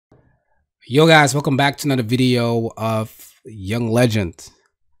Yo guys, welcome back to another video of Young Legend.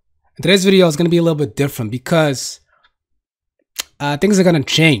 And today's video is going to be a little bit different because things are going to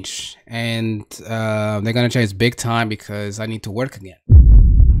change, and they're going to change big time because I need to work again.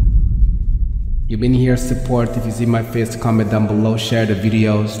 You've been here to support. If you see my face, comment down below, share the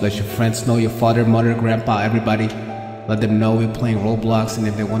videos, let your friends know, your father, mother, grandpa, everybody. Let them know we're playing Roblox, and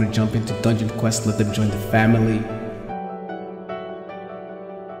if they want to jump into Dungeon Quest, let them join the family.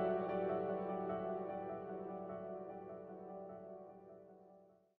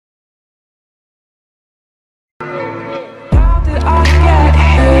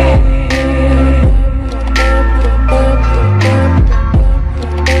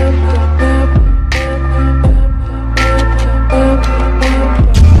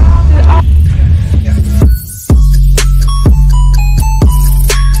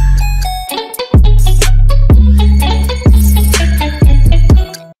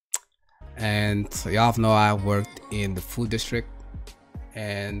 And y'all know I worked in the food district,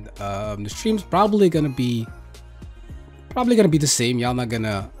 and the stream's probably gonna be the same. Y'all not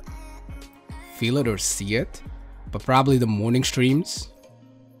gonna feel it or see it, but probably the morning streams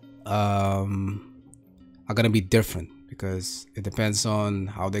are gonna be different because it depends on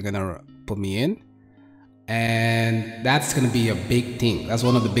how they're gonna put me in, and that's gonna be a big thing. That's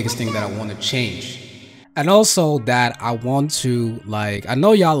one of the biggest things that I want to change. And also that I want to, like, I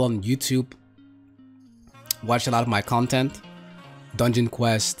know y'all on YouTube watch a lot of my content, Dungeon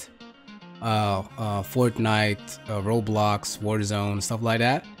Quest, Fortnite, Roblox, Warzone, stuff like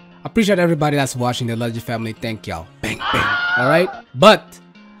that. I appreciate everybody that's watching, the Legend family. Thank y'all. Bang, bang. All right. But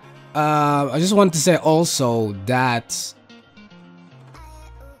I just wanted to say also that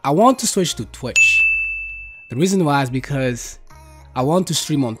I want to switch to Twitch. The reason why is because I want to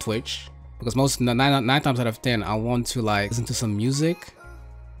stream on Twitch. Because nine times out of 10, I want to like listen to some music,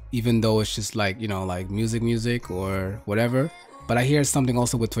 even though it's just like, you know, like music or whatever. But I hear something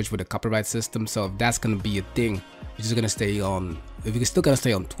also with Twitch with the copyright system. So if that's gonna be a thing, you're just gonna stay on. If you're still gonna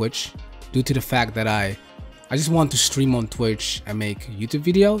stay on Twitch, due to the fact that I just want to stream on Twitch and make YouTube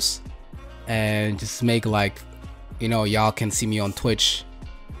videos, and just make, like, you know, y'all can see me on Twitch,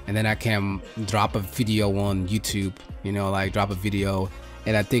 and then I can drop a video on YouTube. You know, like drop a video.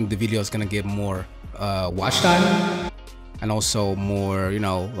 And I think the video is gonna get more watch time, and also more, you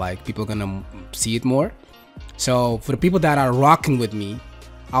know, like people are gonna see it more. So for the people that are rocking with me,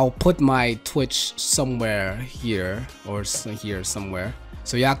 I'll put my Twitch somewhere here or here somewhere,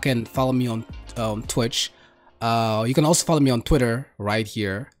 so y'all can follow me on Twitch. You can also follow me on Twitter right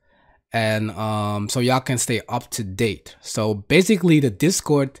here, and so y'all can stay up to date. So basically, the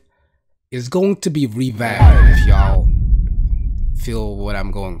Discord is going to be revamped, if y'all feel what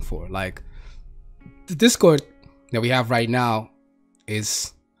I'm going for. Like, the Discord that we have right now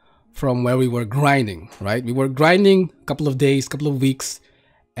is from where we were grinding, right? We were grinding a couple of days, couple of weeks,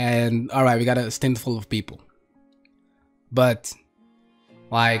 and all right, we got a stint full of people, but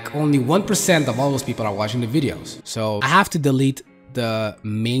like only 1% of all those people are watching the videos. So I have to delete the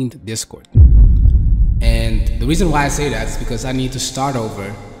main Discord, and the reason why I say that is because I need to start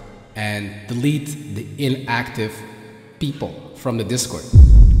over and delete the inactive people from the Discord.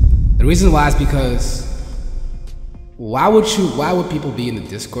 The reason why is because why would people be in the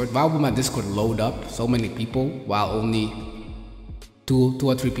Discord? Why would my Discord load up so many people while only two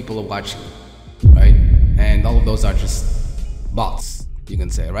or three people are watching, right? And all of those are just bots, you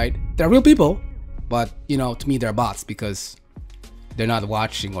can say, right? They're real people, but you know, to me they're bots because they're not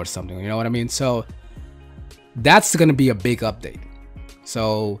watching or something, you know what I mean? So that's gonna be a big update.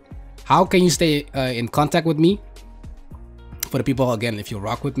 So how can you stay in contact with me? For the people, again, if you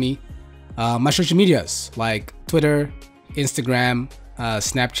rock with me, my social medias like Twitter, Instagram,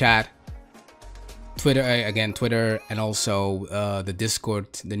 Snapchat, Twitter, and also the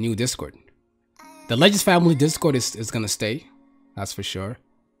Discord, the new Discord. The Legends family Discord is gonna stay, that's for sure.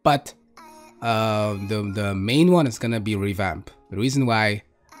 But the main one is gonna be revamped. The reason why,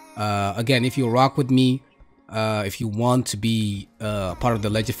 again, if you rock with me, if you want to be part of the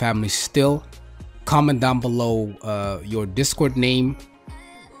Legend family still, comment down below your Discord name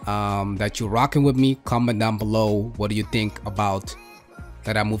that you're rocking with me. Comment down below what do you think about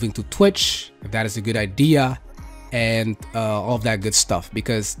that I'm moving to Twitch, if that is a good idea, and all of that good stuff,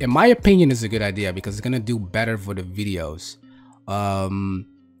 because in my opinion it's a good idea because it's gonna do better for the videos.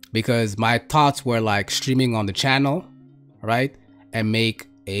 Because my thoughts were like streaming on the channel, right, and make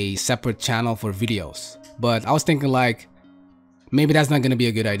a separate channel for videos, but I was thinking like maybe that's not gonna be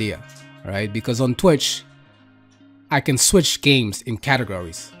a good idea, right? Because on Twitch I can switch games in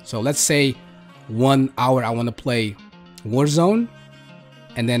categories. So let's say 1 hour I want to play Warzone,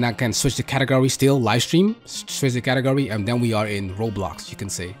 and then I can switch the category still, live stream, switch the category, and then we are in Roblox, you can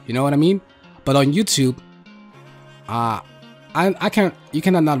say, you know what I mean? But on YouTube, you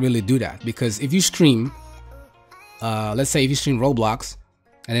cannot not really do that, because if you stream, let's say if you stream Roblox,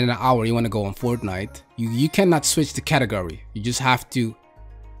 and in an hour you want to go on Fortnite, you cannot switch the category. You just have to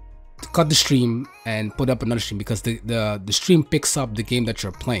cut the stream and put up another stream, because the stream picks up the game that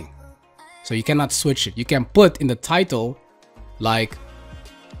you're playing. So you cannot switch it. You can put in the title like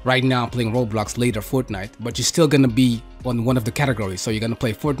right now I'm playing Roblox, later Fortnite, but you're still gonna be on one of the categories. So you're gonna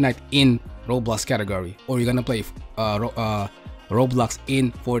play Fortnite in Roblox category, or you're gonna play Roblox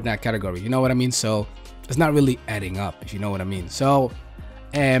in Fortnite category. You know what I mean? So it's not really adding up, if you know what I mean. So,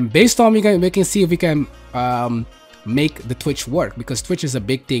 and based on we can see if we can make the Twitch work, because Twitch is a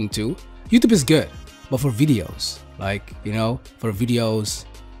big thing too. YouTube is good, but for videos, like, you know, for videos,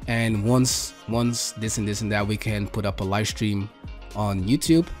 and once this and this and that, we can put up a live stream on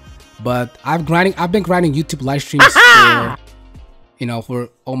YouTube. But I've been grinding YouTube live streams for, you know, for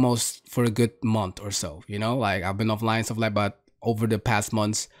a good month or so, you know, like I've been offline and stuff like that. But over the past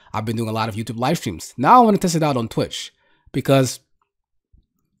months, I've been doing a lot of YouTube live streams. Now I want to test it out on Twitch, because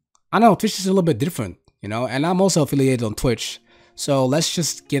I know Twitch is a little bit different, you know, and I'm also affiliated on Twitch. So let's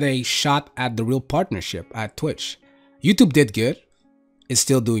just get a shot at the real partnership at Twitch. YouTube did good. It's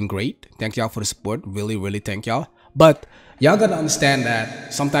still doing great. Thank y'all for the support. Really, really thank y'all. But y'all gotta understand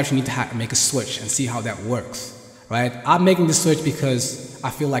that sometimes you need to make a switch and see how that works, right? I'm making the switch because I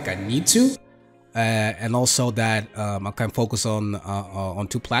feel like I need to, and also that I can focus on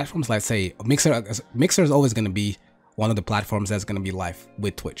two platforms. Like say Mixer is always gonna be one of the platforms that's gonna be live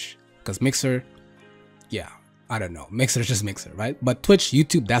with Twitch, because Mixer, yeah, I don't know, Mixer is just Mixer, right? But Twitch,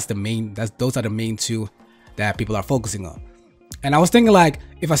 YouTube, those are the main two that people are focusing on. And I was thinking, like,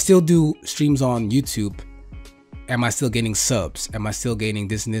 if I still do streams on YouTube, am I still getting subs? Am I still gaining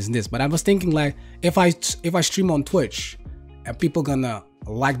this and this and this? But I was thinking, like, if I stream on Twitch and people gonna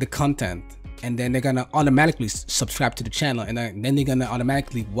like the content, and then they're gonna automatically subscribe to the channel, and then they're gonna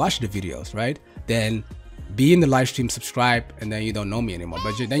automatically watch the videos, right? Then be in the live stream, subscribe, and then you don't know me anymore.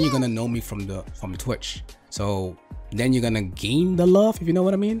 But then you're gonna know me from Twitch. So then you're gonna gain the love, if you know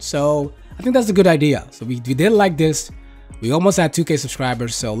what I mean. So I think that's a good idea. So we did like this. We almost had 2K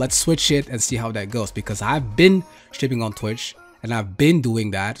subscribers, so let's switch it and see how that goes, because I've been streaming on Twitch and I've been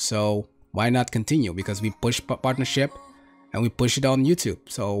doing that, so why not continue? Because we push partnership and we push it on YouTube,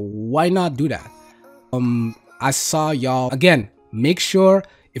 so why not do that? I saw y'all again. Make sure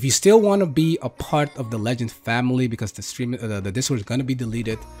if you still want to be a part of the Legend family, because the stream, the Discord is gonna be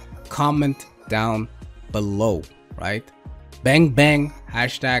deleted, comment down below, right? Bang bang,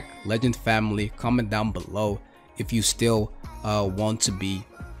 hashtag Legend family. Comment down below if you still want to be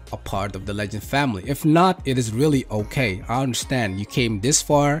a part of the Legend family. If not, it is really okay. I understand you came this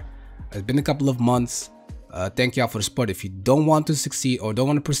far. It's been a couple of months. Thank y'all for the support. If you don't want to succeed or don't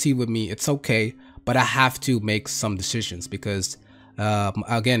want to proceed with me, it's okay. But I have to make some decisions, because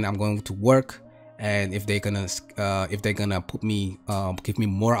again, I'm going to work, and if they're gonna put me give me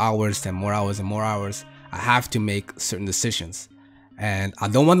more hours and more hours and more hours, I have to make certain decisions. And I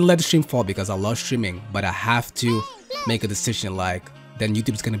don't want to let the stream fall, because I love streaming, but I have to make a decision, like then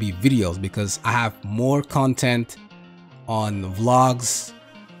YouTube is going to be videos, because I have more content on vlogs.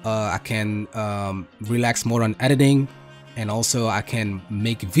 I can relax more on editing, and also I can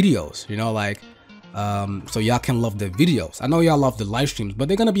make videos, you know, like so y'all can love the videos. I know y'all love the live streams, but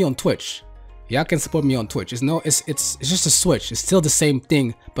they're going to be on Twitch. Y'all can support me on Twitch. It's just a switch. It's still the same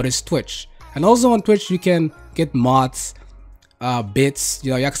thing, but it's Twitch. And also on Twitch you can get mods, bits, you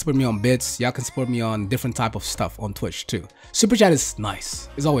know, y'all can support me on bits, y'all can support me on different type of stuff on Twitch too. Super chat is nice,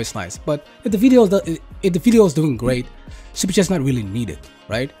 it's always nice, but if the video is doing great, super chat's not really needed,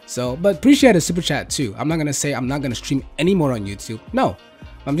 right? So, but appreciate the super chat too. I'm not gonna say I'm not gonna stream anymore on YouTube. No,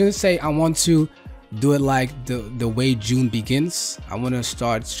 I'm gonna say I want to do it like the way June begins. I want to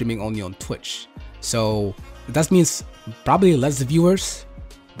start streaming only on Twitch. So that means probably less viewers,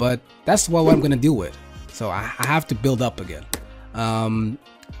 but that's what I'm gonna deal with. So I have to build up again.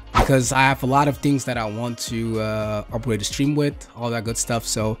 Because I have a lot of things that I want to operate a stream with, all that good stuff.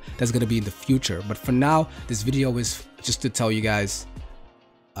 So that's gonna be in the future. But for now, this video is just to tell you guys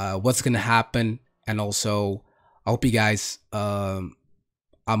what's gonna happen, and also I hope you guys, you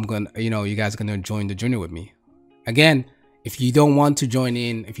guys are gonna join the journey with me. Again, if you don't want to join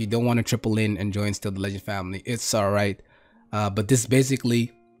in, if you don't want to triple in and join still the Legend family, it's all right. But this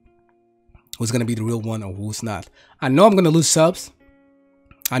basically who's gonna be the real one or who's not. I know I'm gonna lose subs.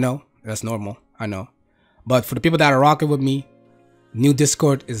 I know, that's normal, I know. But for the people that are rocking with me, new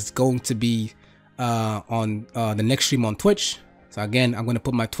Discord is going to be on the next stream on Twitch. So again, I'm gonna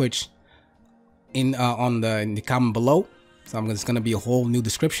put my Twitch in in the comment below. So it's gonna be a whole new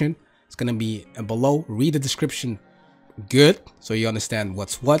description. It's gonna be below. Read the description good so you understand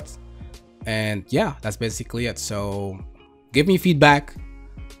what's what. And yeah, that's basically it. So give me feedback.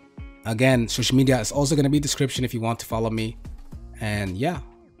 Again, social media is also gonna be description if you want to follow me. And yeah,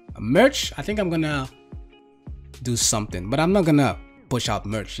 merch, I think I'm gonna do something, but I'm not gonna push out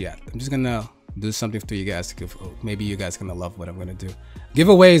merch yet. I'm just gonna do something to you guys. Maybe you guys gonna love what I'm gonna do.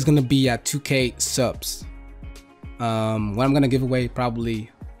 Giveaway is gonna be at 2K subs. What I'm gonna give away, probably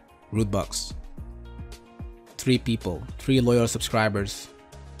Rootbucks. 3 people, 3 loyal subscribers,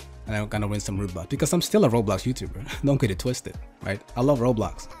 and I'm gonna win some Rootbucks because I'm still a Roblox YouTuber. Don't get it twisted, right? I love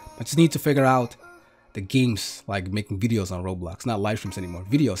Roblox. I just need to figure out the games, like making videos on Roblox, not live streams anymore.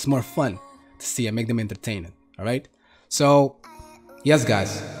 Videos, more fun to see and make them entertaining. All right. So yes,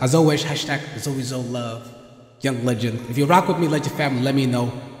 guys, as always, hashtag as always, all love, Young Legend. If you rock with me, Legend family, let me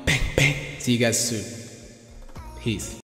know. Bang, bang. See you guys soon. Peace.